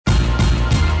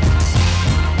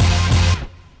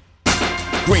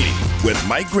Greeny with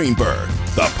Mike Greenberg,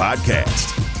 the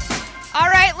podcast. All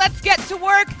right, let's get to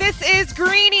work. This is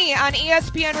Greeny on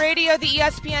ESPN Radio, the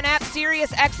ESPN app,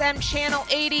 Sirius XM Channel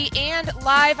 80, and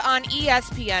live on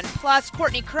ESPN Plus.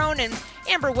 Courtney Cronin,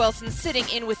 Amber Wilson sitting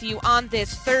in with you on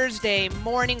this Thursday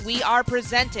morning. We are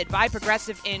presented by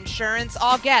Progressive Insurance.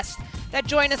 All guests that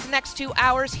join us the next 2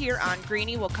 hours here on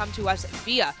Greeny will come to us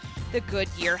via the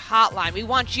Goodyear hotline. We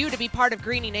want you to be part of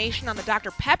Greeny Nation on the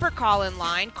Dr. Pepper call-in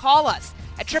line. Call us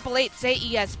at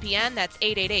 888-SAY-ESPN. That's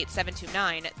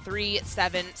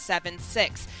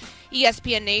 888-729-3776.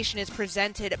 ESPN Nation is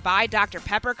presented by Dr.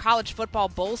 Pepper. College football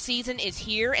bowl season is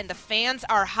here, and the fans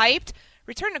are hyped.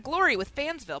 Return to glory with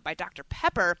Fansville by Dr.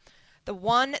 Pepper, the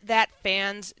one that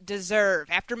fans deserve.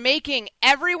 After making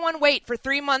everyone wait for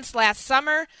 3 months last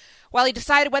summer, while he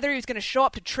decided whether he was going to show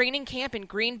up to training camp in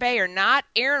Green Bay or not,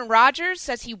 Aaron Rodgers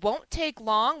says he won't take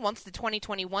long once the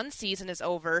 2021 season is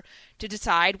over to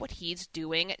decide what he's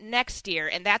doing next year.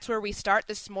 And that's where we start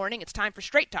this morning. It's time for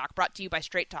Straight Talk, brought to you by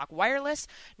Straight Talk Wireless.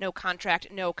 No contract,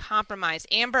 no compromise.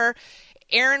 Amber,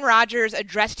 Aaron Rodgers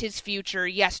addressed his future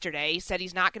yesterday. He said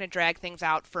he's not going to drag things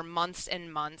out for months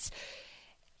and months.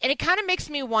 And it kind of makes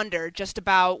me wonder just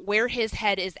about where his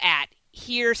head is at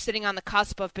here, sitting on the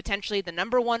cusp of potentially the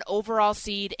number one overall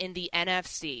seed in the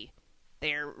NFC.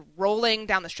 They're rolling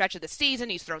down the stretch of the season.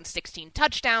 He's thrown 16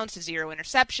 touchdowns to 0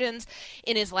 interceptions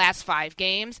in his last 5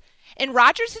 games. And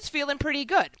Rodgers is feeling pretty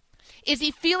good. Is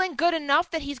he feeling good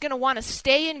enough that he's going to want to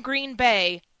stay in Green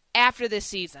Bay after this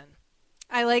season?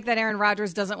 I like that Aaron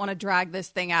Rodgers doesn't want to drag this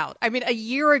thing out. I mean, a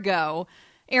year ago,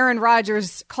 Aaron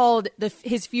Rodgers called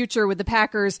his future with the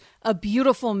Packers a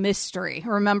beautiful mystery.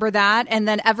 Remember that? And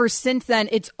then ever since then,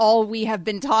 it's all we have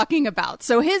been talking about.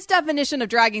 So his definition of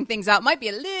dragging things out might be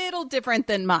a little different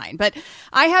than mine. But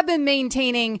I have been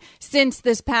maintaining since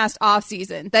this past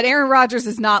offseason that Aaron Rodgers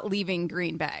is not leaving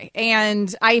Green Bay.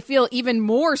 And I feel even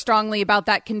more strongly about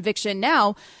that conviction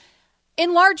now.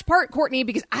 In large part, Courtney,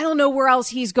 because I don't know where else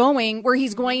he's going, where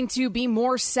he's going to be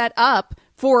more set up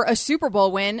for a Super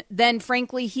Bowl win than,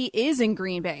 frankly, he is in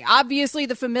Green Bay. Obviously,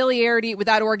 the familiarity with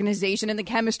that organization and the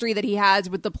chemistry that he has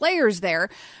with the players there.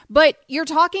 But you're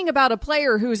talking about a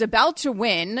player who's about to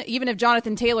win, even if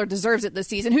Jonathan Taylor deserves it this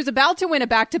season, who's about to win a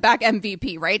back-to-back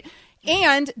MVP, right?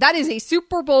 And that is a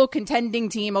Super Bowl contending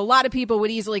team. A lot of people would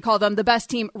easily call them the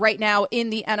best team right now in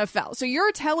the NFL. So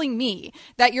you're telling me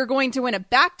that you're going to win a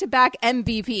back-to-back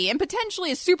MVP and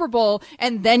potentially a Super Bowl,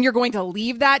 and then you're going to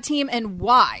leave that team, and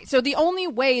why? So the only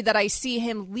way that I see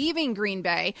him leaving Green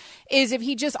Bay is if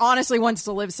he just honestly wants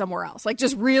to live somewhere else, like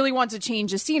just really wants to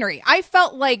change the scenery. I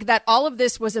felt like that all of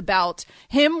this was about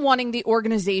him wanting the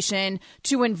organization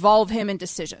to involve him in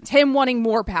decisions, him wanting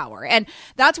more power. And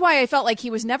that's why I felt like he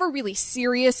was never really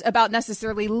serious about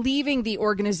necessarily leaving the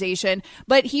organization,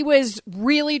 but he was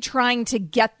really trying to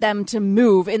get them to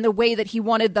move in the way that he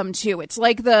wanted them to. It's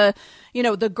like the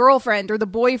girlfriend or the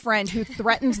boyfriend who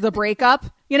threatens the breakup.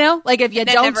 Like if you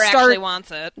don't never start, actually wants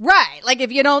it. Right. Like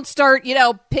if you don't start,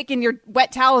 picking your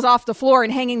wet towels off the floor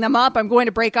and hanging them up, I'm going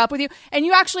to break up with you. And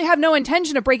you actually have no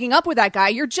intention of breaking up with that guy.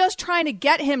 You're just trying to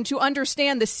get him to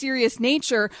understand the serious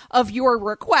nature of your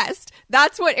request.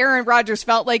 That's what Aaron Rodgers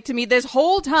felt like to me this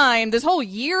whole time, this whole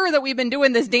year that we've been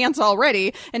doing this dance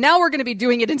already. And now we're going to be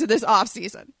doing it into this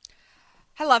offseason.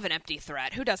 I love an empty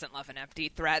threat. Who doesn't love an empty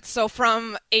threat? So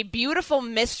from a beautiful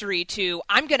mystery to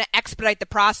I'm going to expedite the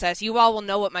process, you all will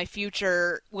know what my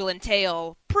future will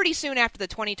entail pretty soon after the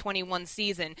 2021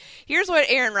 season. Here's what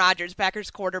Aaron Rodgers, Packers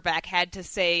quarterback, had to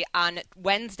say on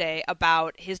Wednesday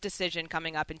about his decision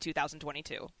coming up in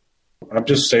 2022. I'm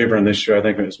just savoring this year, I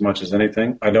think, as much as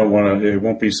anything. It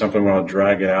won't be something where I'll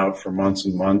drag it out for months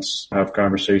and months. I have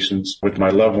conversations with my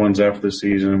loved ones after the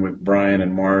season, with Brian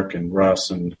and Mark and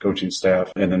Russ and the coaching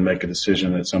staff, and then make a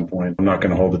decision at some point. I'm not going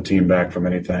to hold the team back from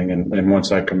anything. And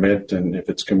once I commit, and if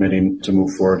it's committing to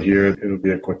move forward here, it'll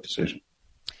be a quick decision.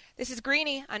 This is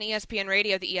Greeny on ESPN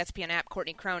Radio, the ESPN app.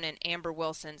 Courtney Cronin, Amber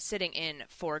Wilson sitting in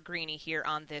for Greeny here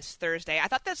on this Thursday. I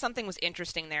thought that something was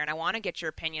interesting there, and I want to get your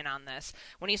opinion on this.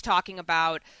 When he's talking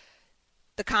about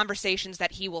the conversations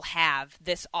that he will have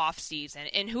this offseason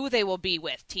and who they will be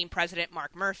with. Team President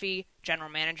Mark Murphy, General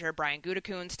Manager Brian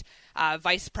Gutekunst,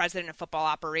 Vice President of Football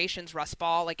Operations Russ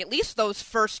Ball. Like, at least those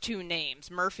first two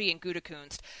names, Murphy and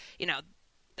Gutekunst,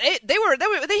 they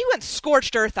went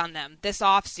scorched earth on them this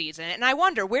offseason. And I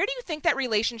wonder, where do you think that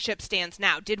relationship stands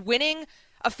now? Did winning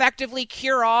effectively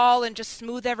cure all and just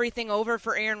smooth everything over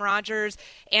for Aaron Rodgers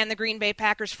and the Green Bay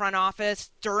Packers front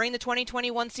office during the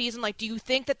 2021 season? Like, do you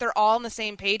think that they're all on the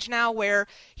same page now where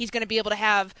he's going to be able to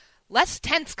have less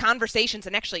tense conversations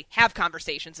and actually have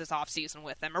conversations this offseason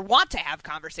with them, or want to have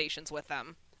conversations with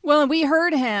them? Well, we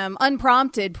heard him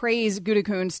unprompted praise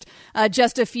Gutekunst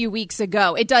just a few weeks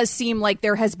ago. It does seem like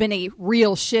there has been a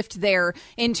real shift there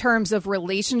in terms of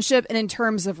relationship and in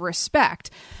terms of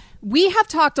respect. We have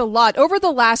talked a lot over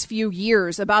the last few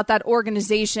years about that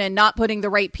organization not putting the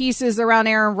right pieces around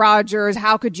Aaron Rodgers.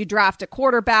 How could you draft a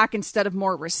quarterback instead of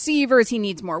more receivers? He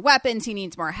needs more weapons. He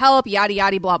needs more help, yada,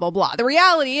 yada, blah, blah, blah. The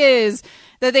reality is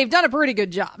that they've done a pretty good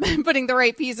job putting the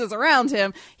right pieces around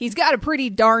him. He's got a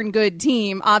pretty darn good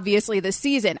team, obviously, this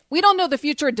season. We don't know the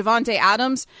future of Davante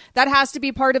Adams. That has to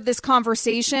be part of this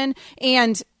conversation.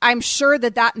 And I'm sure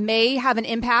that may have an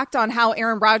impact on how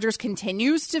Aaron Rodgers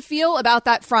continues to feel about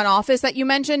that front office that you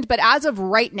mentioned. But as of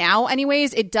right now,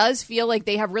 anyways, it does feel like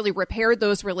they have really repaired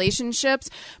those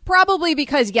relationships, probably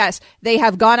because, yes, they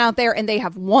have gone out there and they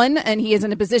have won, and he is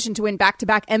in a position to win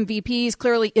back-to-back MVPs.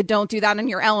 Clearly, you don't do that on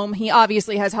your own. He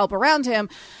obviously has help around him,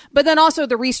 but then also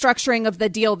the restructuring of the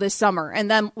deal this summer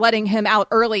and them letting him out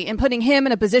early and putting him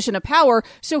in a position of power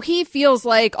so he feels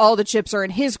like all the chips are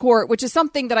in his court, which is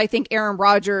something that I think Aaron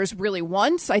Rodgers really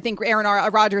wants. I think Aaron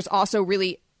Rodgers also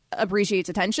really appreciates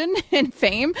attention and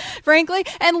fame, frankly,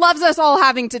 and loves us all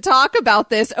having to talk about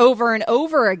this over and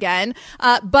over again.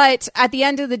 But at the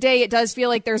end of the day, it does feel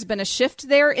like there's been a shift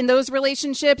there in those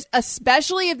relationships,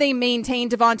 especially if they maintain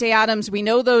Davante Adams. We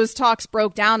know those talks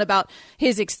broke down about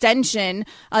his extension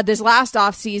this last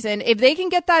offseason. If they can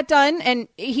get that done, and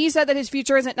he said that his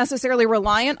future isn't necessarily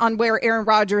reliant on where Aaron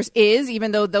Rodgers is,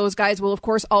 even though those guys will, of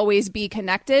course, always be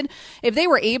connected. If they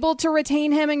were able to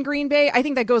retain him in Green Bay, I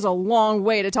think that goes a long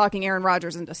way to talking Aaron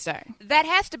Rodgers into staying. That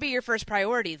has to be your first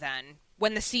priority then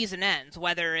when the season ends,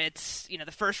 whether it's,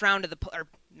 the first round of or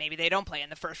maybe they don't play in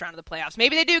the first round of the playoffs.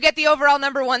 Maybe they do get the overall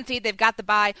number 1 seed. They've got the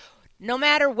bye. No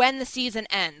matter when the season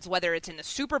ends, whether it's in the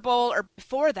Super Bowl or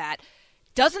before that,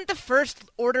 doesn't the first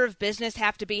order of business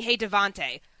have to be, hey,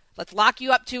 Davante, let's lock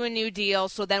you up to a new deal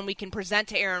so then we can present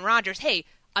to Aaron Rodgers, hey,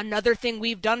 another thing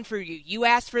we've done for you. You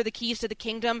asked for the keys to the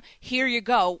kingdom. Here you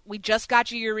go. We just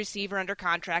got you your receiver under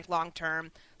contract long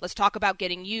term. Let's talk about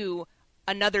getting you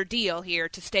another deal here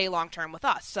to stay long term with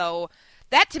us. So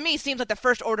that to me seems like the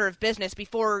first order of business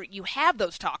before you have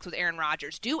those talks with Aaron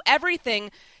Rodgers. Do everything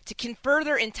to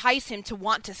further entice him to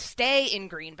want to stay in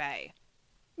Green Bay.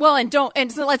 Well, and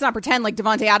so let's not pretend like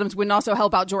Davante Adams wouldn't also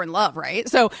help out Jordan Love, right?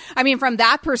 So, I mean, from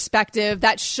that perspective,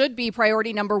 that should be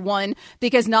priority number 1,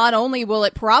 because not only will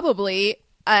it probably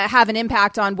have an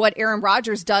impact on what Aaron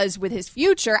Rodgers does with his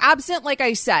future, absent, like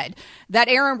I said, that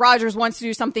Aaron Rodgers wants to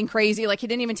do something crazy, like he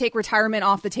didn't even take retirement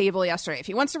off the table yesterday. If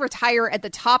he wants to retire at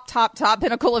the top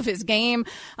pinnacle of his game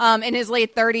in his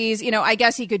late 30s, I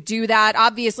guess he could do that.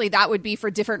 Obviously, that would be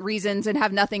for different reasons and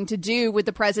have nothing to do with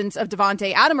the presence of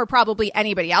Davante Adams or probably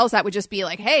anybody else. That would just be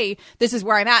like, hey, this is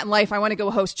where I'm at in life. I want to go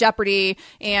host Jeopardy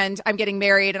and I'm getting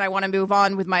married and I want to move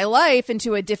on with my life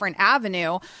into a different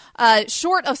avenue.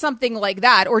 Short of something like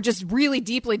that, or just really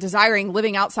deeply desiring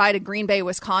living outside of Green Bay,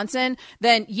 Wisconsin,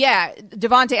 then yeah,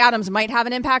 Davante Adams might have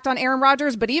an impact on Aaron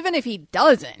Rodgers. But even if he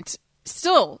doesn't,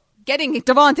 still getting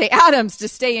Davante Adams to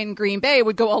stay in Green Bay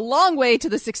would go a long way to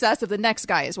the success of the next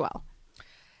guy as well.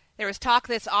 There was talk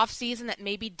this offseason that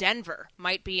maybe Denver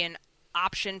might be an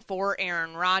option for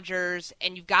Aaron Rodgers,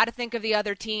 and you've got to think of the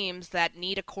other teams that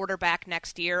need a quarterback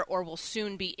next year or will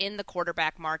soon be in the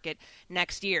quarterback market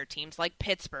next year. Teams like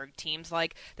Pittsburgh, teams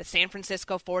like the San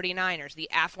Francisco 49ers, the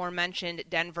aforementioned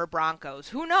Denver Broncos.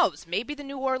 Who knows? Maybe the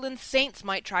New Orleans Saints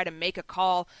might try to make a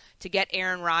call to get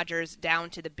Aaron Rodgers down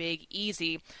to the Big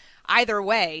Easy. Either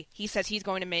way, he says he's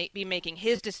going to be making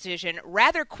his decision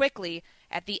rather quickly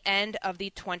at the end of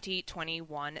the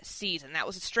 2021 season. That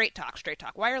was a Straight Talk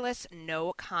Wireless,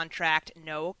 no contract,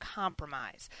 no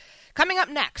compromise. Coming up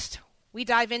next, we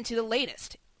dive into the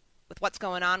latest with what's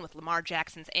going on with Lamar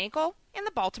Jackson's ankle and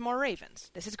the Baltimore Ravens.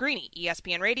 This is Greeny,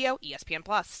 ESPN Radio, ESPN+.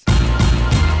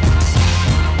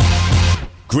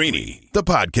 Greeny, the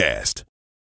podcast.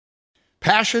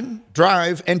 Passion,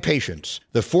 drive, and patience.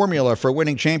 The formula for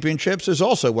winning championships is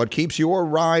also what keeps your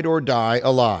ride or die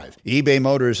alive. eBay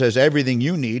Motors has everything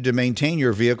you need to maintain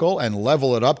your vehicle and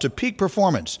level it up to peak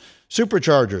performance.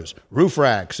 Superchargers, roof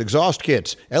racks, exhaust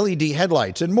kits, LED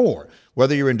headlights, and more.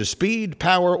 Whether you're into speed,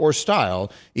 power, or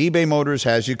style, eBay Motors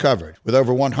has you covered. With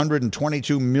over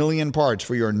 122 million parts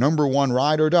for your number one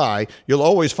ride or die, you'll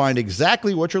always find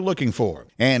exactly what you're looking for.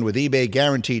 And with eBay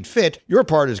Guaranteed Fit, your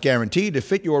part is guaranteed to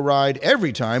fit your ride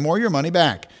every time or your money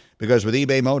back. Because with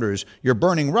eBay Motors, you're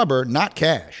burning rubber, not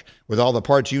cash. With all the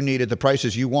parts you need at the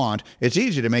prices you want, it's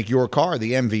easy to make your car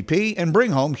the MVP and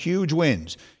bring home huge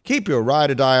wins. Keep your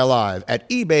ride or die alive at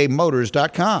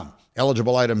ebaymotors.com.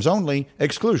 Eligible items only.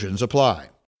 Exclusions apply.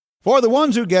 For the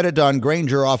ones who get it done,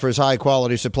 Grainger offers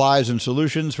high-quality supplies and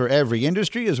solutions for every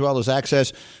industry, as well as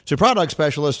access to product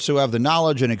specialists who have the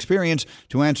knowledge and experience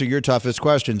to answer your toughest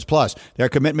questions. Plus, their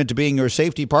commitment to being your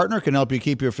safety partner can help you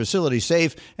keep your facility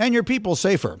safe and your people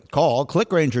safer. Call,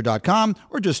 clickgrainger.com,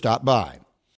 or just stop by.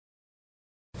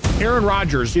 Aaron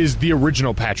Rodgers is the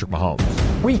original Patrick Mahomes.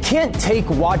 We can't take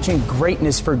watching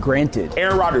greatness for granted.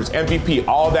 Aaron Rodgers, MVP,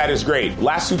 all that is great.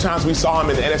 Last 2 times we saw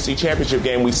him in the NFC Championship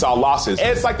game, we saw losses. And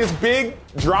it's like this big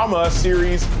drama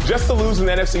series just to lose in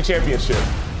the NFC Championship.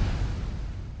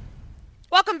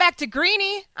 Welcome back to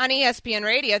Greeny on ESPN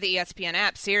Radio, the ESPN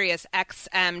app, Sirius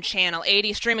XM Channel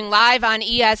 80, streaming live on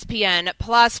ESPN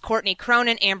Plus. Courtney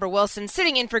Cronin, Amber Wilson,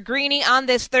 sitting in for Greeny on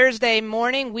this Thursday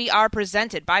morning. We are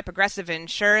presented by Progressive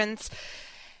Insurance.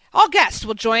 All guests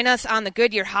will join us on the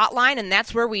Goodyear Hotline, and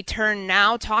that's where we turn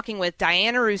now, talking with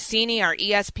Dianna Russini, our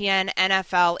ESPN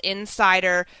NFL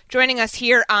insider, joining us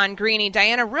here on Greeny.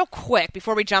 Dianna, real quick,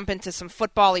 before we jump into some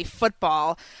football-y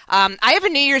football, I have a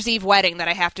New Year's Eve wedding that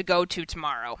I have to go to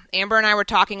tomorrow. Amber and I were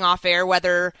talking off air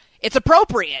whether it's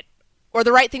appropriate or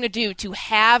the right thing to do to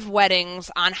have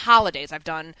weddings on holidays. I've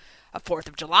done a 4th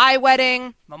of July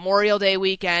wedding, Memorial Day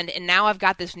weekend, and now I've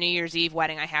got this New Year's Eve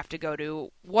wedding I have to go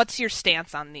to. What's your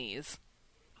stance on these?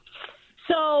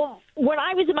 So when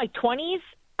I was in my 20s,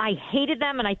 I hated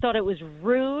them, and I thought it was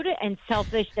rude and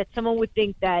selfish that someone would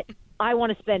think that I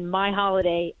want to spend my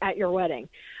holiday at your wedding.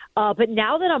 But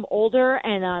now that I'm older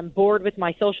and I'm bored with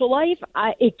my social life,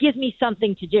 it gives me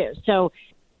something to do. So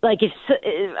like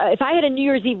if I had a New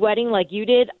Year's Eve wedding like you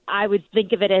did, I would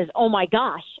think of it as, oh my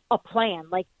gosh, a plan.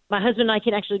 Like my husband and I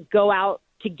can actually go out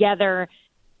together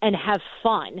and have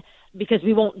fun because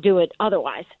we won't do it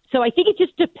otherwise. So I think it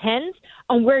just depends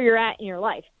on where you're at in your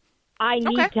life. I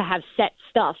need to have set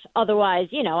stuff. Otherwise,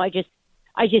 I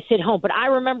just sit home. But I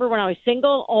remember when I was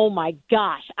single, oh my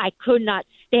gosh, I could not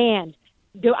stand.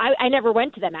 I never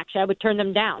went to them, actually. I would turn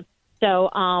them down. So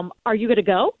are you going to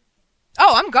go?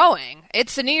 Oh, I'm going.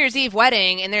 It's a New Year's Eve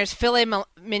wedding, and there's filet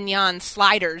mignon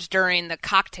sliders during the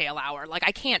cocktail hour. Like,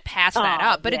 I can't pass that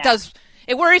up. But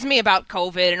it worries me about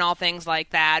COVID and all things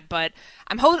like that. But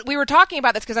we were talking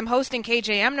about this because I'm hosting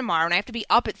KJM tomorrow, and I have to be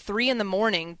up at 3 in the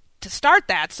morning to start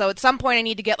that. So at some point I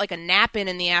need to get like a nap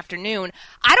in the afternoon.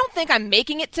 I don't think I'm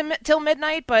making it till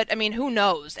midnight, but, I mean, who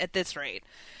knows at this rate.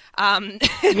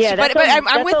 Yeah, but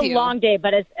I'm with you. That's a long day,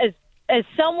 but as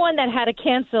someone that had to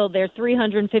cancel their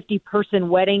 350-person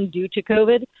wedding due to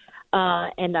COVID,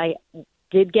 and I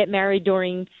did get married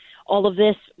during all of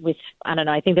this with, I don't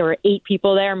know, I think there were 8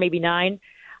 people there, maybe 9.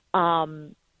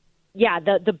 The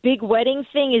big wedding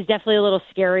thing is definitely a little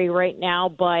scary right now,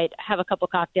 but have a couple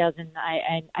cocktails and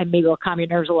I maybe will calm your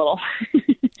nerves a little.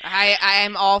 I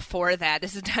am all for that.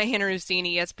 This is Dianna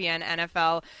Russini, ESPN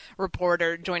NFL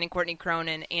reporter, joining Courtney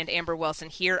Cronin and Amber Wilson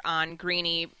here on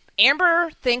Greeny. Amber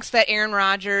thinks that Aaron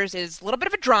Rodgers is a little bit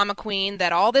of a drama queen,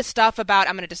 that all this stuff about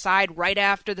I'm going to decide right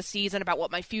after the season about what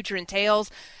my future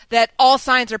entails, that all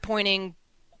signs are pointing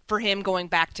for him going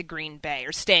back to Green Bay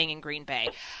or staying in Green Bay.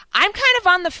 I'm kind of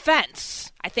on the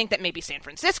fence. I think that maybe San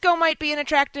Francisco might be an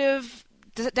attractive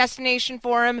destination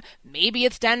for him. Maybe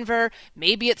it's Denver.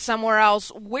 Maybe it's somewhere else.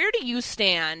 Where do you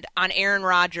stand on Aaron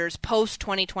Rodgers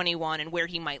post-2021 and where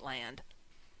he might land?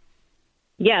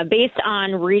 Yeah, based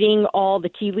on reading all the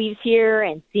tea leaves here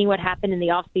and seeing what happened in the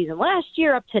offseason last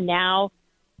year up to now,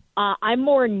 I'm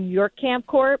more in your camp,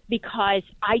 Court, because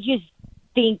I just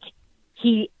think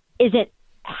he isn't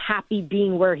happy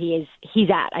being where he's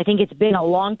at. I think it's been a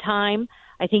long time.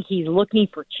 I think he's looking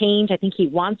for change. I think he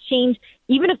wants change,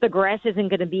 even if the grass isn't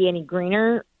going to be any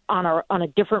greener on a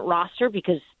different roster,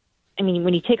 because, I mean,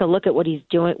 when you take a look at what he's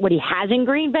doing, what he has in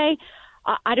Green Bay,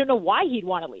 I don't know why he'd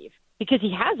want to leave, because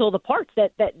he has all the parts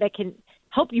that can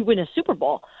help you win a Super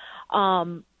Bowl.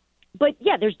 But,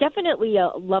 yeah, there's definitely a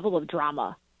level of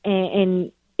drama.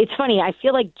 And it's funny, I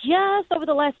feel like just over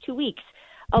the last 2 weeks,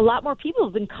 a lot more people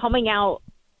have been coming out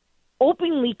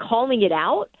openly calling it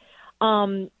out.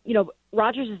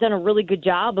 Rodgers has done a really good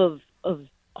job of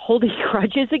holding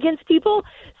grudges against people.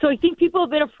 So I think people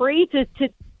have been afraid to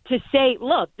say,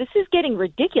 look, this is getting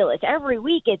ridiculous. Every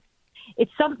week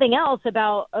it's something else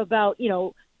about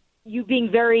you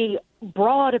being very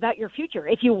broad about your future.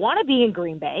 If you want to be in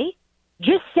Green Bay,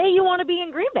 just say you want to be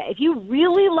in Green Bay. If you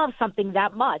really love something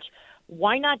that much,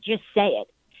 why not just say it?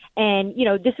 And,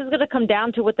 this is going to come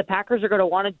down to what the Packers are going to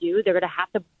want to do. They're going to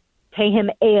have to pay him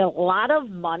a lot of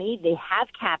money. They have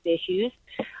cap issues.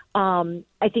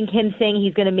 I think him saying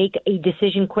he's going to make a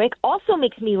decision quick also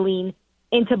makes me lean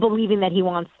into believing that he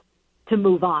wants to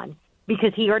move on,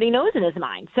 because he already knows in his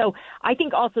mind. So I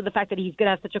think also the fact that he's going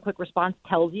to have such a quick response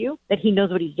tells you that he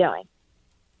knows what he's doing.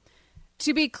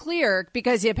 To be clear,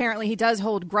 because apparently he does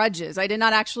hold grudges, I did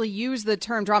not actually use the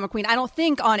term drama queen, I don't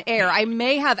think, on air. I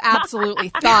may have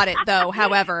absolutely thought it, though,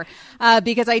 however,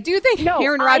 because I do think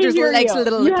Aaron Rodgers likes a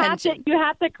little attention. You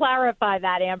have to clarify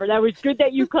that, Amber. That was good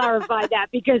that you clarified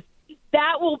that, because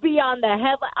that will be on the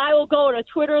headline. I will go to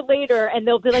Twitter later, and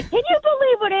they'll be like, can you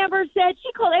believe what Amber said?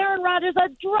 She called Aaron Rodgers a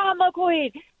drama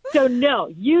queen. So, no,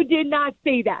 you did not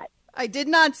say that. I did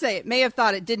not say it. May have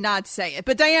thought it, did not say it.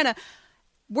 But, Diana,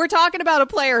 we're talking about a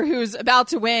player who's about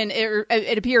to win,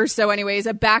 it appears so anyways,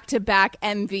 a back-to-back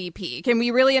MVP. Can we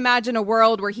really imagine a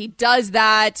world where he does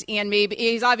that, and maybe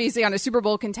he's obviously on a Super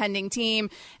Bowl contending team,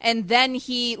 and then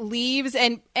he leaves?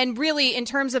 And really, in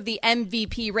terms of the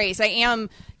MVP race, I am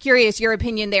curious your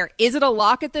opinion there. Is it a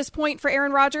lock at this point for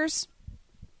Aaron Rodgers?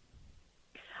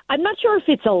 I'm not sure if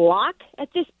it's a lock at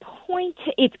this point.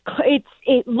 It's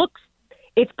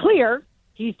clear.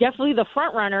 He's definitely the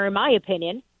front runner, in my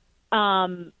opinion.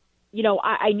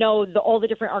 I know all the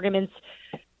different arguments,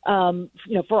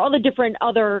 for all the different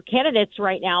other candidates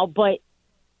right now, but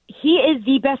he is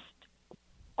the best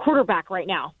quarterback right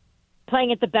now,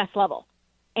 playing at the best level.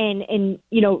 And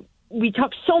we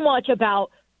talk so much about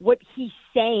what he's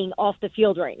saying off the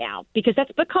field right now, because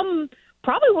that's become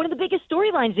probably one of the biggest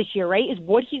storylines this year, right? Is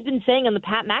what he's been saying on the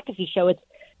Pat McAfee show. It's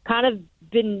kind of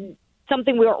been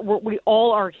something we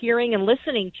all are hearing and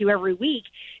listening to every week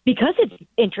because it's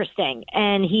interesting.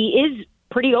 And he is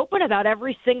pretty open about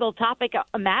every single topic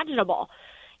imaginable,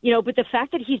 but the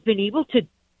fact that he's been able to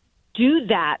do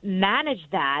that, manage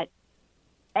that,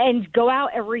 and go out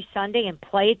every Sunday and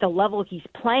play at the level he's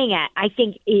playing at, I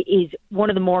think it is one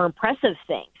of the more impressive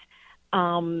things.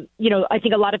 I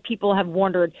think a lot of people have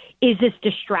wondered, is this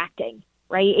distracting?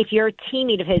 Right? If you're a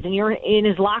teammate of his and you're in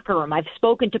his locker room, I've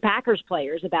spoken to Packers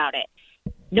players about it.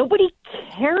 Nobody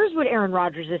cares what Aaron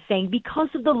Rodgers is saying because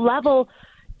of the level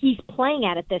he's playing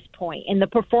at this point and the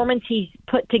performance he's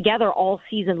put together all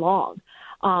season long.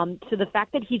 So the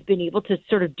fact that he's been able to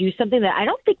sort of do something that I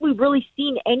don't think we've really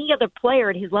seen any other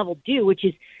player at his level do, which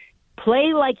is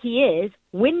play like he is,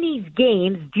 win these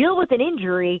games, deal with an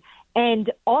injury, and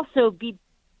also be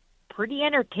pretty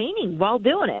entertaining while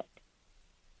doing it.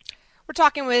 We're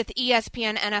talking with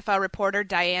ESPN NFL reporter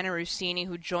Diana Russini,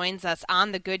 who joins us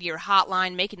on the Goodyear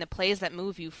hotline, making the plays that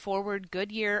move you forward.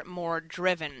 Goodyear, more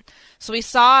driven. So we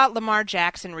saw Lamar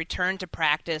Jackson return to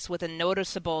practice with a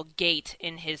noticeable gait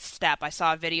in his step. I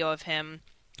saw a video of him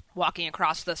walking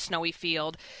across the snowy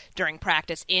field during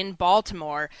practice in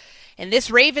Baltimore. And this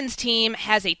Ravens team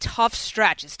has a tough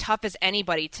stretch, as tough as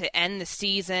anybody, to end the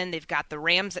season. They've got the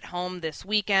Rams at home this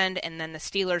weekend and then the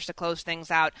Steelers to close things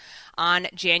out on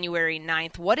January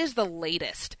 9th. What is the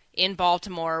latest in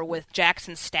Baltimore with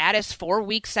Jackson's status for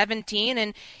Week 17?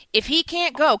 And if he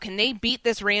can't go, can they beat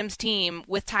this Rams team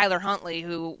with Tyler Huntley,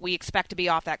 who we expect to be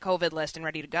off that COVID list and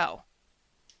ready to go?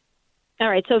 All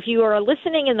right, so if you are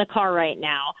listening in the car right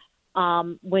now,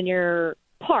 when you're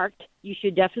parked, you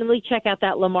should definitely check out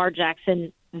that Lamar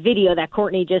Jackson video that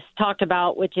Courtney just talked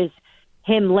about, which is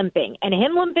him limping. And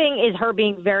him limping is her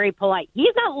being very polite.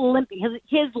 He's not limping.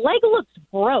 His leg looks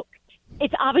broke.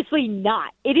 It's obviously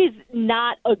not. It is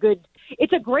not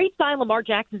it's a great sign Lamar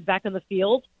Jackson's back on the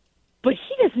field, but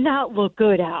he does not look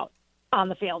good out on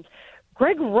the field.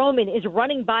 Greg Roman is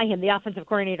running by him, the offensive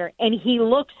coordinator, and he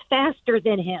looks faster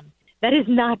than him. That is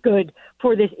not good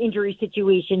for this injury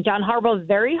situation. John Harbaugh is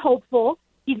very hopeful.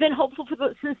 He's been hopeful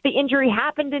since the injury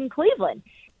happened in Cleveland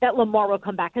that Lamar will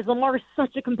come back, because Lamar is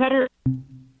such a competitor.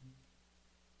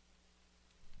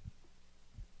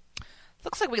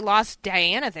 Looks like we lost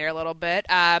Diana there a little bit,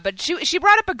 but she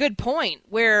brought up a good point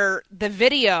where the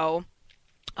video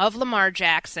of Lamar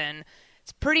Jackson,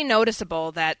 it's pretty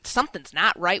noticeable that something's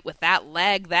not right with that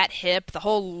leg, that hip, the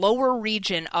whole lower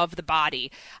region of the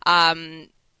body.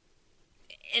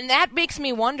 And that makes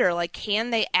me wonder, do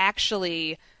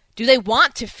they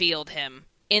want to field him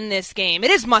in this game? It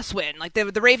is must win.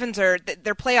 The Ravens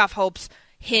their playoff hopes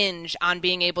hinge on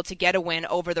being able to get a win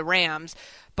over the Rams.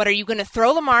 But are you going to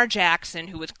throw Lamar Jackson,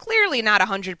 who is clearly not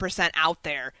 100% out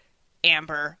there,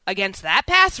 Amber, against that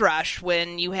pass rush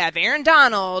when you have Aaron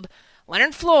Donald,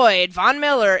 Leonard Floyd, Von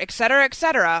Miller, et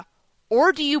cetera,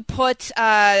 or do you put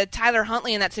Tyler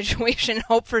Huntley in that situation and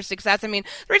hope for success? I mean,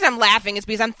 the reason I'm laughing is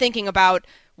because I'm thinking about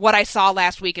what I saw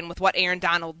last weekend with what Aaron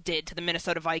Donald did to the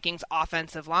Minnesota Vikings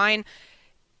offensive line.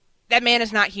 That man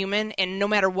is not human, and no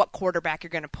matter what quarterback you're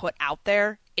going to put out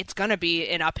there, it's going to be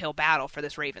an uphill battle for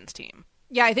this Ravens team.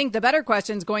 Yeah, I think the better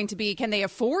question is going to be, can they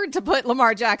afford to put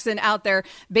Lamar Jackson out there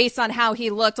based on how he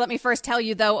looked? Let me first tell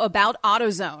you, though, about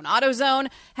AutoZone. AutoZone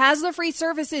has the free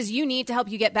services you need to help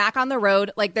you get back on the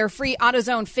road, like their free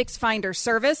AutoZone Fix Finder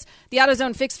service. The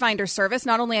AutoZone Fix Finder service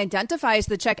not only identifies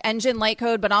the check engine light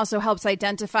code, but also helps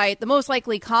identify the most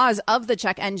likely cause of the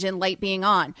check engine light being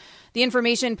on. The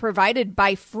information provided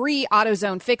by free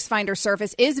AutoZone Fix Finder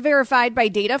service is verified by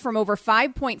data from over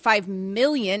 5.5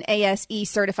 million ASE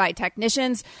certified technicians.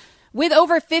 With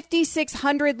over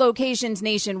 5,600 locations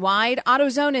nationwide,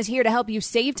 AutoZone is here to help you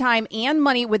save time and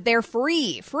money with their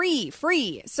free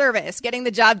service. Getting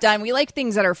the job done. We like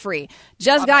things that are free.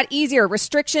 Just got easier.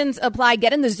 Restrictions apply.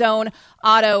 Get in the zone.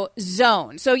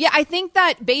 AutoZone. So, yeah, I think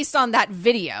that based on that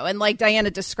video and like Diana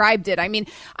described it, I mean,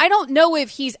 I don't know if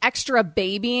he's extra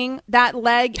babying that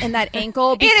leg and that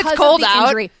ankle because and it's cold of the out.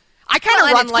 Injury. I kind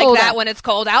of run like that when it's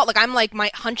cold out. Like I'm like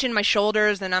hunching my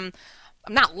shoulders and I'm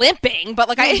not limping, but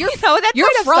like that might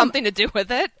have something to do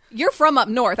with it. You're from up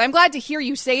north. I'm glad to hear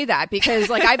you say that because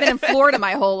like I've been in Florida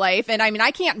my whole life and I mean,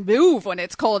 I can't move when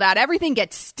it's cold out. Everything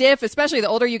gets stiff, especially the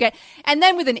older you get. And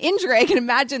then with an injury, I can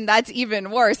imagine that's even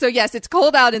worse. So yes, it's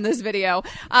cold out in this video.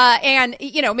 And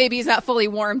you know, maybe he's not fully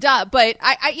warmed up, but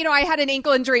I had an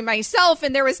ankle injury myself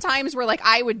and there was times where like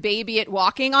I would baby it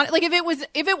walking on it. Like if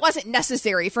it wasn't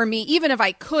necessary for me, even if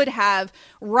I could have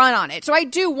run on it. So I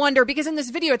do wonder because in this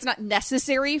video, it's not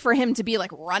necessary for him to be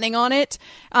like running on it,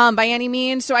 by any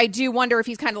means. So I do wonder if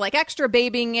he's kind of like extra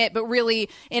babying it, but really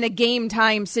in a game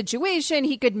time situation,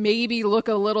 he could maybe look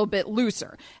a little bit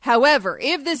looser. However,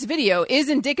 if this video is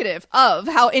indicative of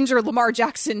how injured Lamar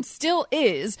Jackson still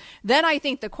is, then I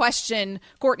think the question,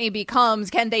 Courtney,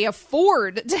 becomes, can they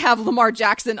afford to have Lamar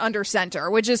Jackson under center,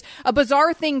 which is a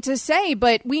bizarre thing to say,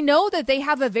 but we know that they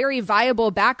have a very viable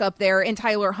backup there in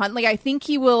Tyler Huntley. I think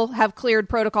he will have cleared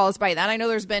protocols by then. I know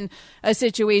there's been a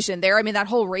situation there. I mean, that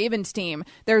whole Ravens team,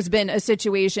 there's been a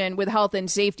situation with health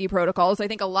and safety protocols. I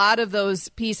think a lot of those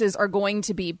pieces are going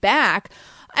to be back.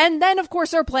 And then, of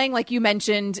course, they're playing, like you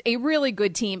mentioned, a really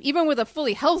good team. Even with a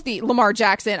fully healthy Lamar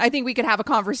Jackson, I think we could have a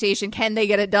conversation. Can they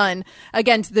get it done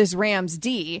against this Rams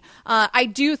D? I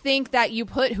do think that you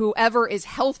put whoever is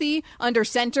healthy under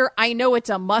center. I know it's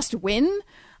a must win.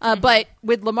 But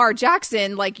with Lamar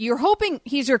Jackson, like you're hoping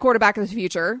he's your quarterback of the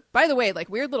future. By the way, like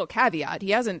weird little caveat,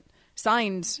 he hasn't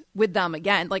signed with them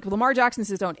again. Like Lamar Jackson's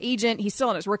his own agent. He's still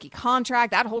on his rookie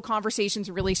contract. That whole conversation's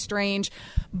really strange.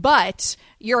 But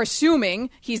you're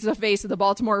assuming he's the face of the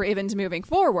Baltimore Ravens moving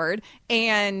forward.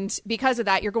 And because of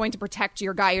that, you're going to protect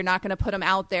your guy. You're not going to put him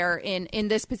out there in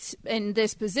this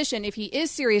position if he is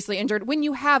seriously injured when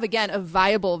you have, again, a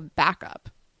viable backup.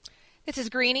 This is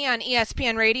Greeny on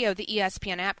ESPN Radio, the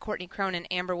ESPN app. Courtney Cronin,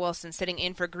 Amber Wilson sitting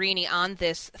in for Greeny on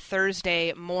this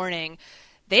Thursday morning.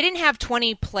 They didn't have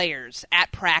 20 players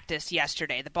at practice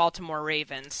yesterday, the Baltimore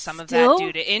Ravens. Some of that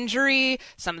due to injury,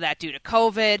 some of that due to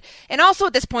COVID. And also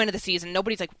at this point of the season,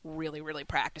 nobody's like really, really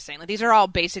practicing. Like these are all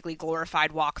basically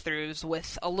glorified walkthroughs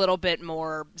with a little bit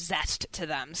more zest to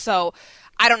them. So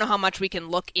I don't know how much we can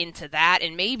look into that.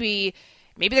 And maybe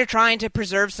they're trying to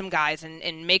preserve some guys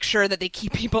and make sure that they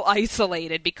keep people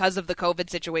isolated because of the COVID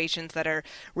situations that are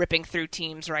ripping through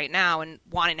teams right now and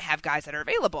wanting to have guys that are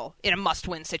available in a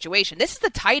must-win situation. This is the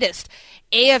tightest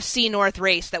AFC North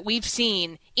race that we've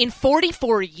seen in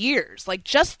 44 years. Like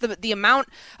just the amount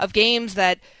of games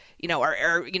that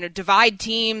are divide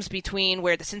teams between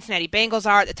where the Cincinnati Bengals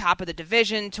are at the top of the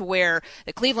division to where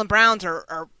the Cleveland Browns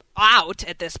are out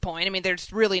at this point. I mean,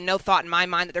 there's really no thought in my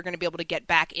mind that they're going to be able to get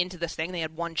back into this thing. They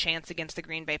had one chance against the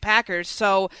Green Bay Packers.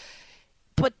 So,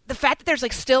 but the fact that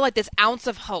there's still this ounce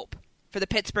of hope for the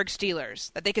Pittsburgh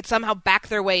Steelers, that they could somehow back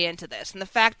their way into this, and the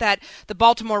fact that the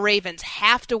Baltimore Ravens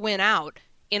have to win out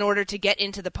in order to get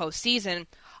into the postseason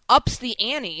ups the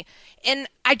ante. And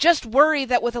I just worry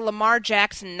that with a Lamar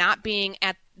Jackson not being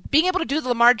able to do the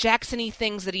Lamar Jackson-y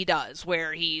things that he does,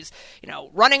 where he's,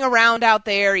 running around out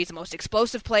there, he's the most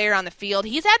explosive player on the field.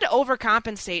 He's had to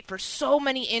overcompensate for so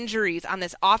many injuries on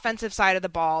this offensive side of the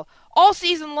ball all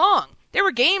season long. There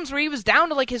were games where he was down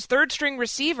to his third-string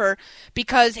receiver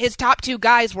because his top two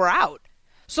guys were out.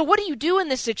 So what do you do in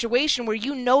this situation where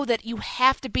you know that you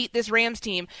have to beat this Rams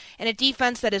team and a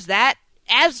defense that is that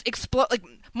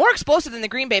more explosive than the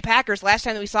Green Bay Packers last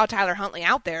time that we saw Tyler Huntley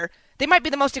out there? They might be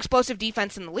the most explosive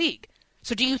defense in the league.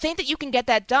 So do you think that you can get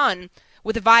that done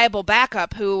with a viable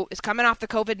backup who is coming off the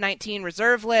COVID-19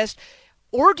 reserve list?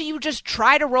 Or do you just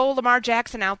try to roll Lamar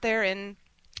Jackson out there and,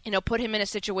 put him in a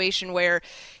situation where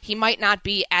he might not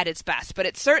be at his best? But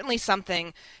it's certainly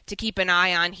something to keep an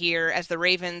eye on here as the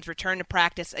Ravens return to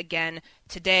practice again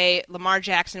today. Lamar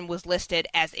Jackson was listed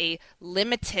as a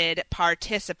limited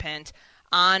participant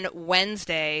on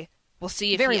Wednesday. We'll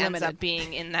see if Very he ends up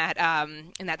being in that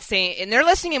same. And they're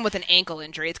listing him with an ankle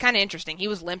injury. It's kind of interesting. He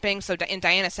was limping, and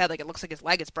Diana said it looks like his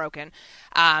leg is broken.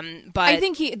 But I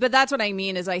think but that's what I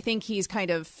mean is I think he's kind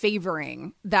of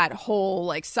favoring that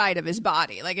whole side of his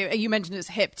body. Like you mentioned his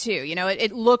hip too.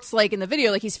 It looks like in the video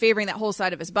like he's favoring that whole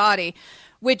side of his body,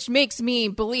 which makes me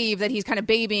believe that he's kind of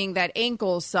babying that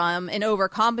ankle some and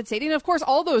overcompensating. And of course,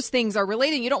 all those things are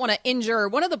related. You don't want to injure.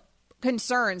 One of the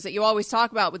concerns that you always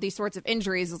talk about with these sorts of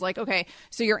injuries is okay,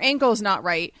 so your ankle's not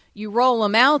right. You roll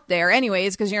him out there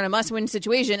anyways because you're in a must-win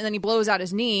situation, and then he blows out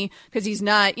his knee because he's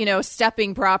not,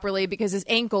 stepping properly because his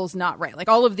ankle's not right.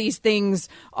 All of these things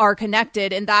are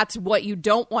connected, and that's what you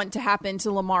don't want to happen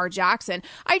to Lamar Jackson.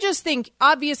 I just think,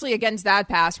 obviously, against that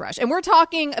pass rush, and we're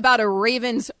talking about a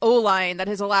Ravens O-line that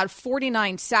has allowed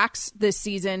 49 sacks this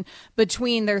season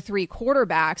between their three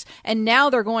quarterbacks, and now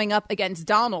they're going up against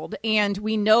Donald, and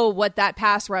we know what that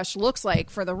pass rush looks like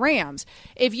for the Rams.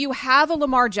 If you have a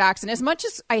Lamar Jackson, as much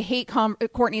as I hate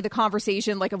Courtney, the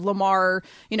conversation of Lamar,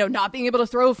 not being able to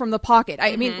throw from the pocket.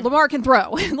 I mean, Lamar can throw.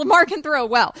 Lamar can throw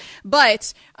well.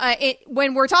 But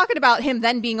when we're talking about him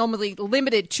then being only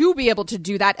limited to be able to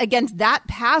do that against that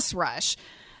pass rush,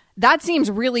 that seems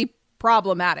really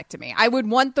problematic to me. I would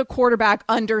want the quarterback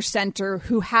under center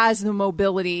who has the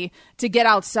mobility to get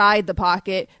outside the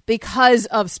pocket because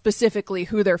of specifically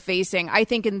who they're facing. I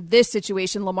think in this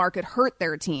situation, Lamar could hurt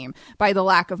their team by the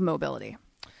lack of mobility.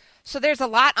 So there's a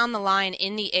lot on the line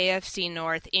in the AFC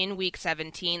North in Week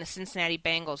 17. The Cincinnati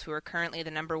Bengals, who are currently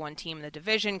the number one team in the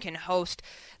division,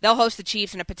 they'll host the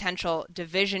Chiefs in a potential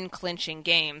division-clinching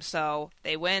game. So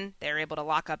they win, they're able to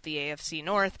lock up the AFC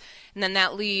North, and then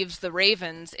that leaves the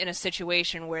Ravens in a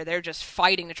situation where they're just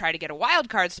fighting to try to get a wild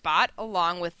card spot,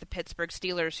 along with the Pittsburgh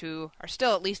Steelers, who are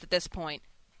still, at least at this point,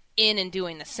 in and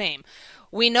doing the same.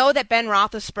 We know that Ben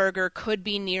Roethlisberger could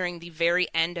be nearing the very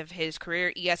end of his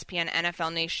career. ESPN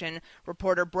NFL Nation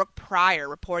reporter Brooke Pryor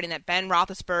reporting that Ben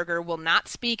Roethlisberger will not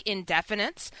speak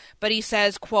indefinites, but he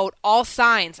says, quote, all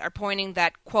signs are pointing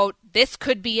that, quote, this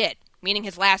could be it, meaning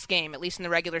his last game, at least in the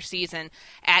regular season,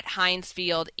 at Heinz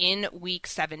Field in Week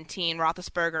 17.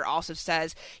 Roethlisberger also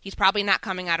says he's probably not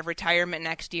coming out of retirement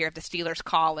next year if the Steelers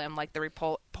call him, like the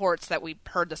reports that we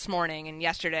heard this morning and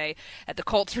yesterday that the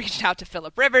Colts reached out to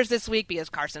Phillip Rivers this week because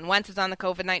Carson Wentz is on the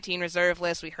COVID-19 reserve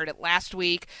list. We heard it last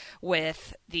week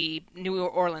with the New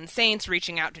Orleans Saints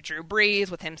reaching out to Drew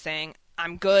Brees with him saying,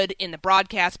 I'm good in the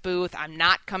broadcast booth. I'm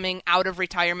not coming out of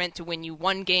retirement to win you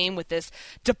one game with this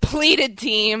depleted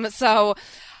team. So,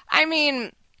 I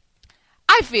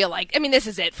feel this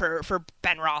is it for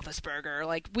Ben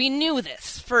Roethlisberger. We knew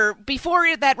this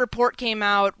before that report came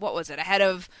out. What was it? Ahead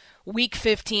of Week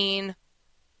 15,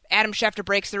 Adam Schefter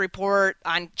breaks the report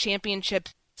on championship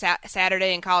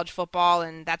Saturday in college football,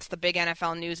 and that's the big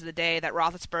NFL news of the day that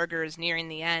Roethlisberger is nearing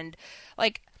the end.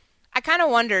 I kind of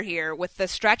wonder here with the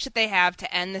stretch that they have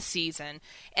to end the season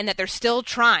and that they're still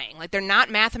trying. They're not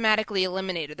mathematically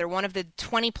eliminated. They're one of the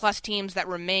 20-plus teams that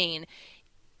remain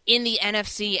in the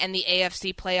NFC and the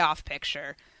AFC playoff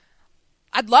picture.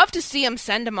 I'd love to see them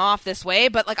send them off this way,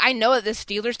 but I know that this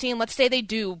Steelers team, let's say they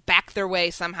do back their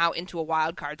way somehow into a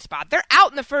wild card spot. They're out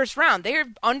in the first round. They're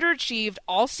underachieved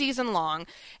all season long.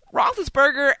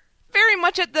 Roethlisberger very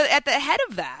much at the head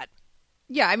of that.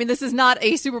 Yeah, this is not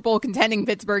a Super Bowl contending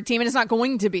Pittsburgh team, and it's not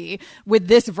going to be with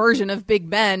this version of Big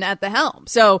Ben at the helm.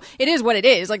 So it is what it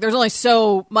is. There's only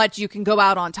so much you can go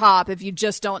out on top if you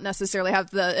just don't necessarily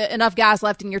have enough gas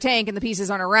left in your tank and the pieces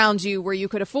aren't around you where you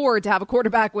could afford to have a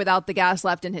quarterback without the gas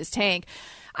left in his tank.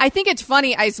 I think it's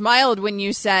funny. I smiled when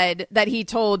you said that he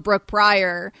told Brooke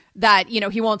Pryor that,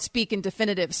 he won't speak in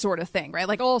definitives sort of thing,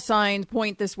 right? All signs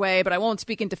point this way, but I won't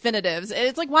speak in definitives.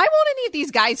 It's why won't any of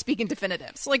these guys speak in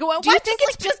definitives? Do you think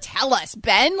it's just tell us,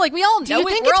 Ben? We all know it. Do you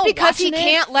think it's because he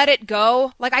can't let it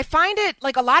go? I find it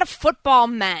a lot of football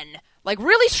men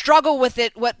really struggle with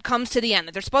it what comes to the end.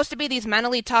 That they're supposed to be these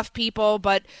mentally tough people,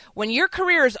 but when your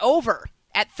career is over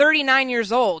at 39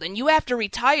 years old and you have to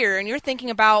retire and you're thinking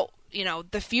about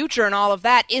the future and all of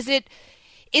that, is it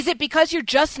because you're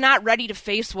just not ready to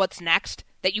face what's next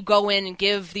that you go in and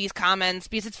give these comments?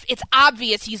 Because it's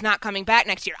obvious he's not coming back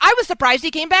next year. I was surprised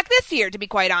he came back this year, to be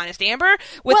quite honest, Amber,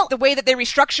 with the way that they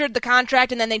restructured the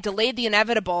contract and then they delayed the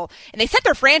inevitable and they set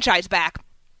their franchise back,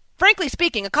 frankly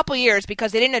speaking, a couple years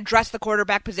because they didn't address the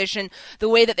quarterback position the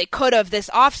way that they could have this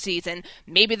offseason.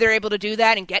 Maybe they're able to do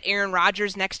that and get Aaron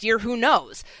Rodgers next year. Who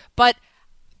knows? But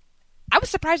I was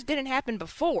surprised it didn't happen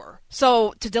before.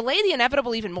 So to delay the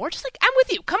inevitable even more, just I'm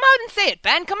with you. Come out and say it,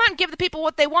 Ben. Come out and give the people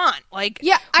what they want. We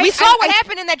saw what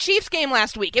happened in that Chiefs game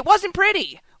last week. It wasn't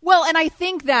pretty. Well, and I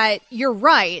think that you're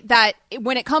right, that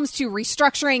when it comes to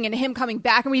restructuring and him coming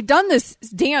back, and we've done this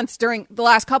dance during the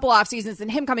last couple off seasons and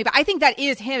him coming back, I think that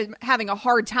is him having a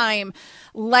hard time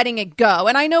letting it go.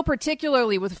 And I know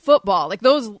particularly with football, like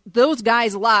those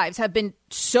guys' lives have been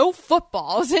so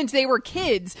football since they were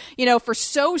kids, for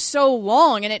so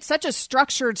long. And it's such a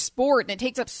structured sport and it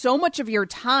takes up so much of your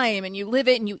time and you live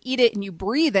it and you eat it and you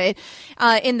breathe it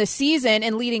in the season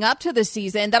and leading up to the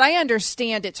season that I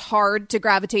understand it's hard to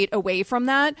gravitate away from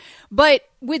that. But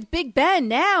with Big Ben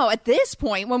now at this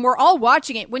point, when we're all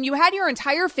watching it, when you had your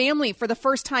entire family for the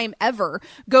first time ever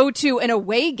go to an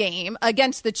away game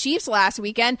against the Chiefs last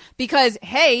weekend because,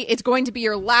 hey, it's going to be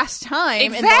your last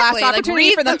time and the last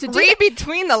opportunity for them to do it. Read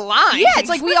between the lines. Yeah, it's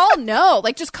like we all know.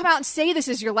 Like, just come out and say this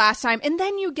is your last time. And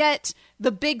then you get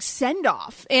the big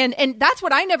send-off. And that's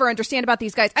what I never understand about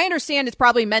these guys. I understand it's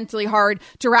probably mentally hard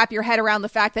to wrap your head around the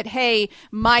fact that, hey,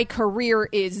 my career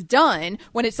is done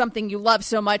when it's something you love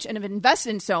so much and have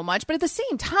invested in so much. But at the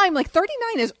same time, like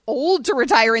 39 is old to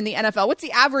retire in the NFL. What's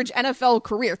the average NFL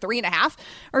career? 3.5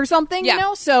 or something,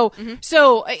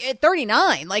 So at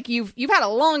 39, like you've had a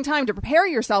long time to prepare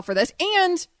yourself for this.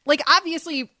 And like,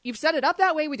 obviously, you've set it up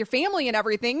that way with your family and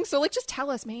everything. So, like, just tell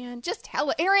us, man. Just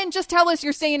tell it. Aaron, just tell us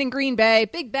you're staying in Green Bay.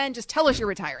 Big Ben, just tell us you're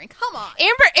retiring. Come on.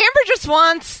 Amber just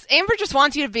wants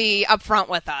you to be upfront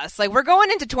with us. Like, we're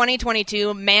going into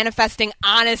 2022 manifesting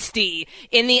honesty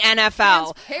in the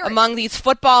NFL among these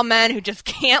football men who just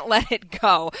can't let it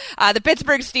go. The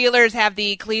Pittsburgh Steelers have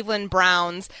the Cleveland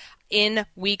Browns in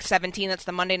Week 17. That's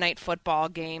the Monday Night Football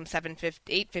game,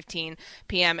 8:15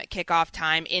 p.m. kickoff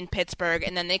time in Pittsburgh.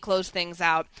 And then they close things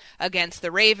out against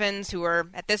the Ravens, who are,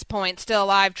 at this point, still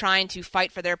alive, trying to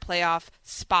fight for their playoff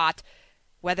spot,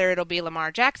 whether it'll be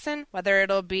Lamar Jackson, whether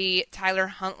it'll be Tyler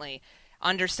Huntley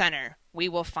under center. We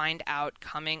will find out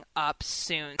coming up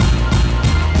soon.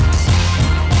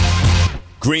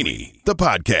 Greeny, the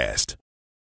podcast.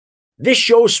 This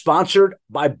show is sponsored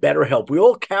by BetterHelp. We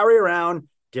all carry around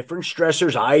different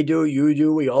stressors. I do, you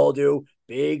do, we all do,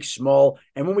 big, small.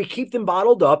 And when we keep them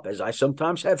bottled up, as I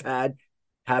sometimes have had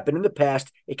happen in the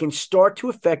past, it can start to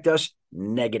affect us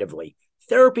negatively.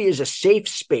 Therapy is a safe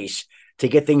space to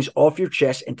get things off your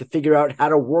chest and to figure out how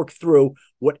to work through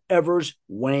whatever's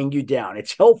weighing you down.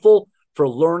 It's helpful for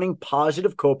learning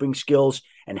positive coping skills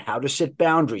and how to set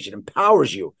boundaries. It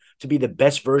empowers you to be the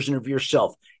best version of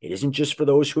yourself. It isn't just for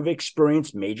those who've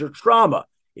experienced major trauma.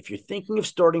 If you're thinking of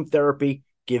starting therapy,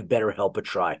 give BetterHelp a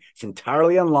try. It's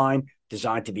entirely online,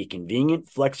 designed to be convenient,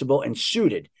 flexible, and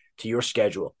suited to your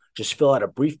schedule. Just fill out a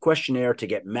brief questionnaire to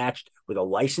get matched with a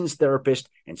licensed therapist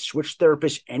and switch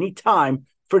therapists anytime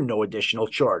for no additional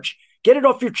charge. Get it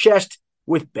off your chest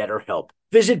with BetterHelp.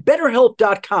 Visit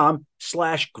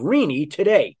BetterHelp.com/Greeny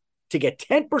today to get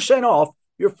 10% off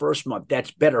your first month.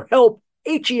 That's BetterHelp,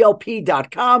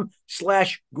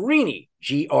 HELP.com/Greeny,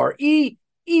 GREENY.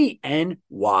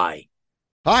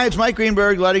 Hi, it's Mike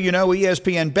Greenberg letting you know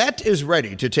ESPN Bet is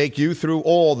ready to take you through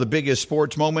all the biggest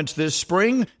sports moments this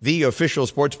spring. The official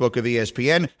sportsbook of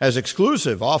ESPN has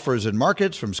exclusive offers and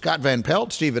markets from Scott Van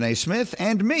Pelt, Stephen A. Smith,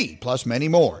 and me, plus many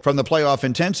more. From the playoff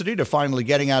intensity to finally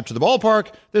getting out to the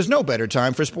ballpark, there's no better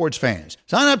time for sports fans.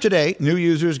 Sign up today. New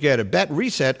users get a bet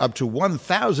reset up to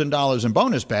 $1,000 in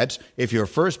bonus bets if your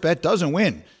first bet doesn't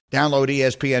win. Download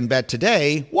ESPN Bet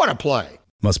today. What a play.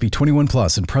 Must be 21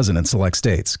 plus and present in select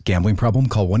states. Gambling problem?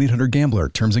 Call 1-800-GAMBLER.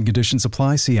 Terms and conditions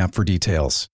apply. See app for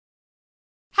details.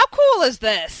 How cool is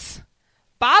this?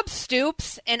 Bob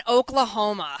Stoops and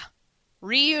Oklahoma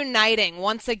reuniting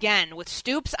once again with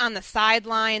Stoops on the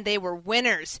sideline. They were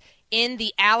winners in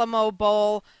the Alamo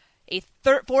Bowl, a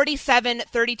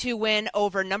 47-32 win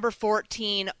over number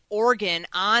 14 Oregon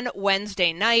on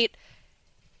Wednesday night.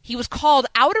 He was called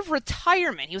out of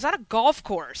retirement. He was on a golf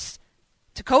course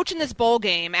to coach in this bowl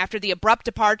game after the abrupt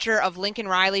departure of Lincoln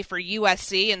Riley for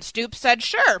USC, and Stoops said,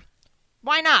 sure,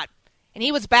 why not? And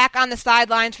he was back on the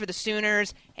sidelines for the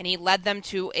Sooners, and he led them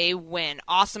to a win.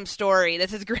 Awesome story.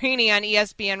 This is Greeny on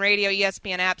ESPN Radio,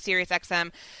 ESPN app, Sirius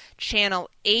XM, Channel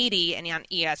 80, and on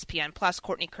ESPN Plus.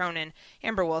 Courtney Cronin,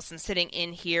 Amber Wilson sitting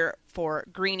in here for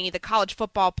Greeny. The college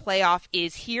football playoff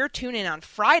is here. Tune in on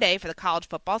Friday for the college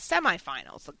football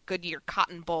semifinals, the Goodyear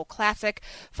Cotton Bowl Classic,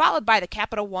 followed by the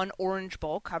Capital One Orange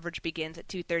Bowl. Coverage begins at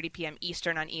 2:30 p.m.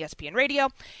 Eastern on ESPN Radio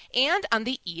and on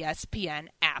the ESPN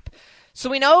app. So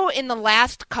we know in the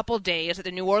last couple days that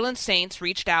the New Orleans Saints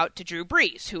reached out to Drew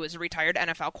Brees, who is a retired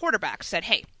NFL quarterback, said,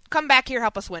 hey, come back here,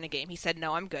 help us win a game. He said,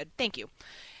 no, I'm good. Thank you.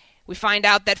 We find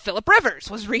out that Phillip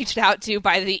Rivers was reached out to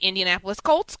by the Indianapolis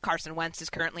Colts. Carson Wentz is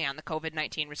currently on the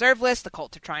COVID-19 reserve list. The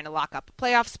Colts are trying to lock up a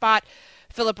playoff spot.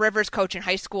 Phillip Rivers, coaching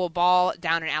high school ball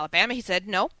down in Alabama, he said,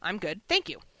 no, I'm good. Thank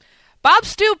you. Bob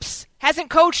Stoops hasn't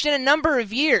coached in a number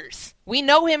of years. We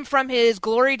know him from his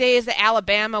glory days at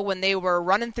Alabama when they were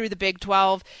running through the Big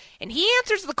 12, and he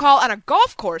answers the call on a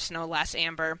golf course, no less,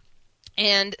 Amber,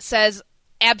 and says,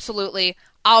 absolutely,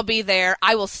 I'll be there.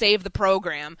 I will save the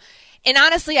program. And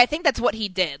honestly, I think that's what he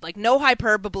did. Like, no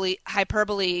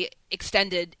hyperbole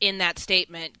extended in that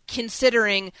statement,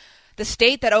 considering the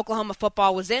state that Oklahoma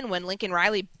football was in when Lincoln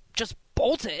Riley just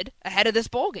bolted ahead of this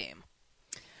bowl game.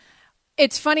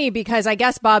 It's funny because I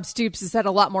guess Bob Stoops has had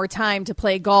a lot more time to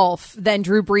play golf than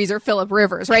Drew Brees or Phillip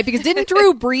Rivers, right? Because didn't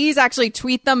Drew Brees actually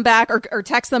tweet them back or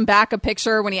text them back a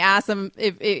picture when he asked them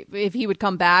if he would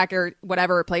come back or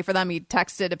whatever, or play for them? He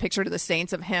texted a picture to the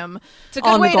Saints of him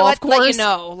on the golf course. Let you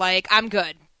know, like, I'm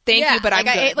good. Thank you, but I'm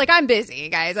good. I'm busy,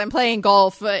 guys. I'm playing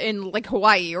golf in like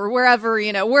Hawaii or wherever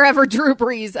Drew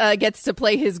Brees gets to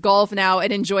play his golf now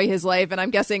and enjoy his life. And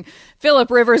I'm guessing Phillip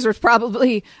Rivers was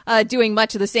probably doing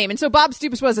much of the same. And so Bob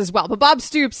Stoops was as well. But Bob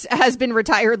Stoops has been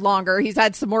retired longer. He's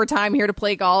had some more time here to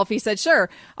play golf. He said, sure,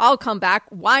 I'll come back.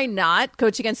 Why not?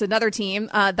 Coach against another team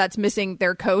that's missing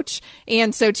their coach.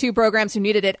 And so two programs who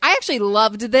needed it. I actually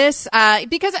loved this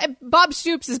because Bob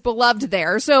Stoops is beloved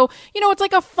there. So, it's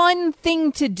like a fun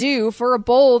thing to do for a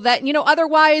bowl that,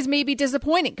 otherwise may be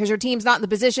disappointing because your team's not in the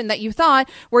position that you thought,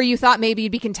 where you thought maybe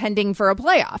you'd be contending for a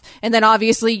playoff. And then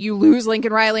obviously you lose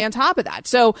Lincoln Riley on top of that.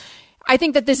 So I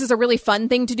think that this is a really fun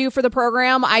thing to do for the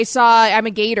program. I'm a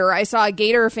Gator. I saw a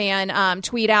Gator fan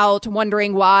tweet out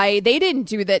wondering why they didn't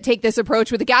take this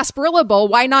approach with the Gasparilla Bowl.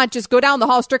 Why not just go down the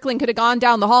hall? Strickland could have gone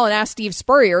down the hall and asked Steve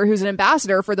Spurrier, who's an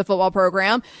ambassador for the football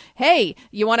program, hey,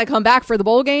 you want to come back for the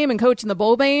bowl game and coach in the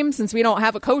bowl game since we don't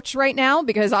have a coach right now?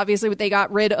 Because obviously they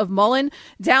got rid of Mullen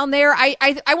down there. I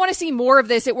want to see more of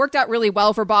this. It worked out really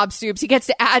well for Bob Stoops. He gets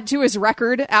to add to his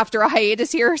record after a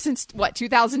hiatus here since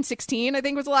 2016, I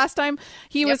think was the last time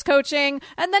he was coaching,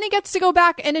 and then he gets to go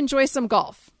back and enjoy some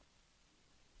golf.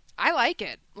 I like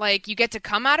it. Like, you get to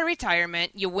come out of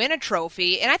retirement, you win a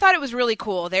trophy, and I thought it was really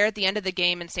cool there at the end of the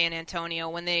game in San Antonio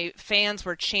when the fans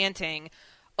were chanting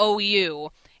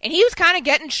OU, and he was kind of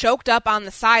getting choked up on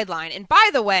the sideline. And by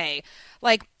the way,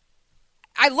 like,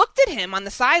 I looked at him on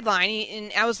the sideline,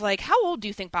 and I was like, how old do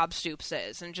you think Bob Stoops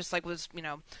is? And just, like, I was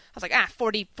like,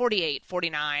 40, 48,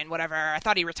 49, whatever. I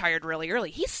thought he retired really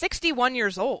early. He's 61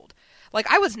 years old. Like,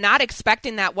 I was not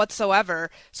expecting that whatsoever.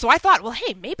 So I thought, well,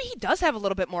 hey, maybe he does have a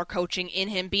little bit more coaching in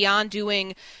him beyond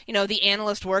doing, the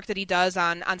analyst work that he does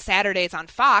on Saturdays on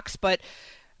Fox. But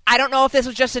I don't know if this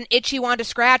was just an itch he wanted to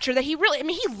scratch or that he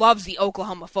loves the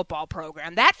Oklahoma football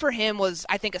program. That for him was,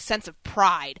 I think, a sense of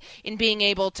pride in being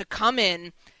able to come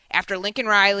in after Lincoln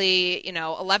Riley,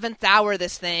 11th hour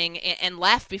this thing and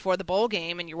left before the bowl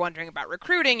game. And you're wondering about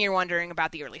recruiting. You're wondering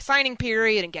about the early signing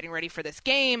period and getting ready for this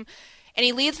game. And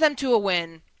he leads them to a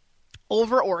win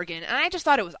over Oregon. And I just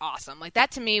thought it was awesome. Like,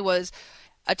 that to me was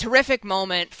a terrific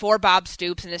moment for Bob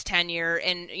Stoops in his tenure.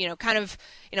 And,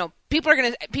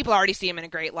 people already see him in a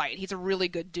great light. He's a really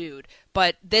good dude.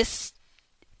 But this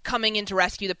coming in to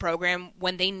rescue the program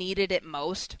when they needed it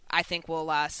most, I think will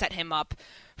set him up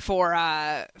for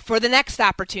the next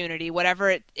opportunity, whatever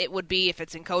it would be, if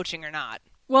it's in coaching or not.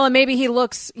 Well, and maybe he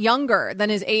looks younger than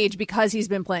his age because he's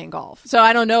been playing golf. So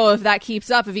I don't know if that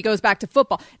keeps up if he goes back to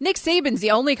football. Nick Saban's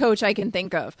the only coach I can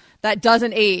think of that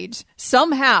doesn't age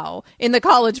somehow in the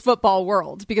college football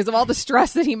world because of all the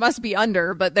stress that he must be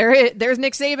under. But there's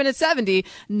Nick Saban at 70,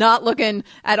 not looking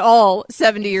at all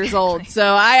 70 years old.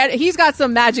 So he's got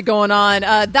some magic going on.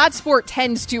 That sport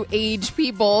tends to age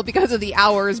people because of the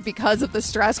hours, because of the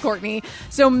stress, Courtney.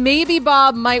 So maybe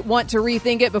Bob might want to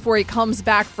rethink it before he comes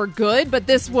back for good. But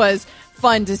this was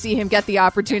fun to see him get the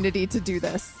opportunity to do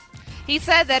this. He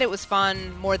said that it was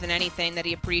fun more than anything, that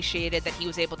he appreciated that he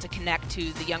was able to connect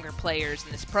to the younger players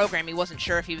in this program. He wasn't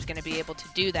sure if he was going to be able to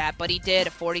do that, but he did.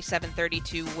 A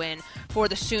 47-32 win for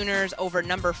the Sooners over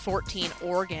number 14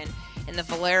 Oregon in the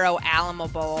Valero Alamo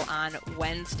Bowl on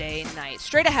Wednesday night.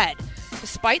 Straight ahead,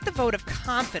 despite the vote of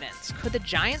confidence, could the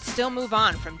Giants still move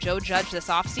on from Joe Judge this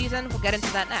offseason? We'll get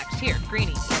into that next here.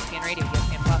 Greeny, ESPN Radio,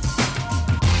 ESPN Plus.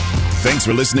 Thanks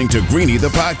for listening to Greeny the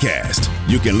podcast.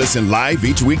 You can listen live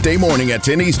each weekday morning at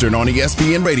 10 Eastern on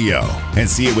ESPN Radio and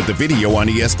see it with the video on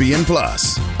ESPN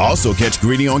Plus. Also catch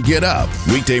Greeny on Get Up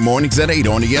weekday mornings at 8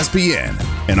 on ESPN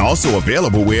and also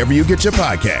available wherever you get your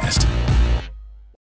podcast.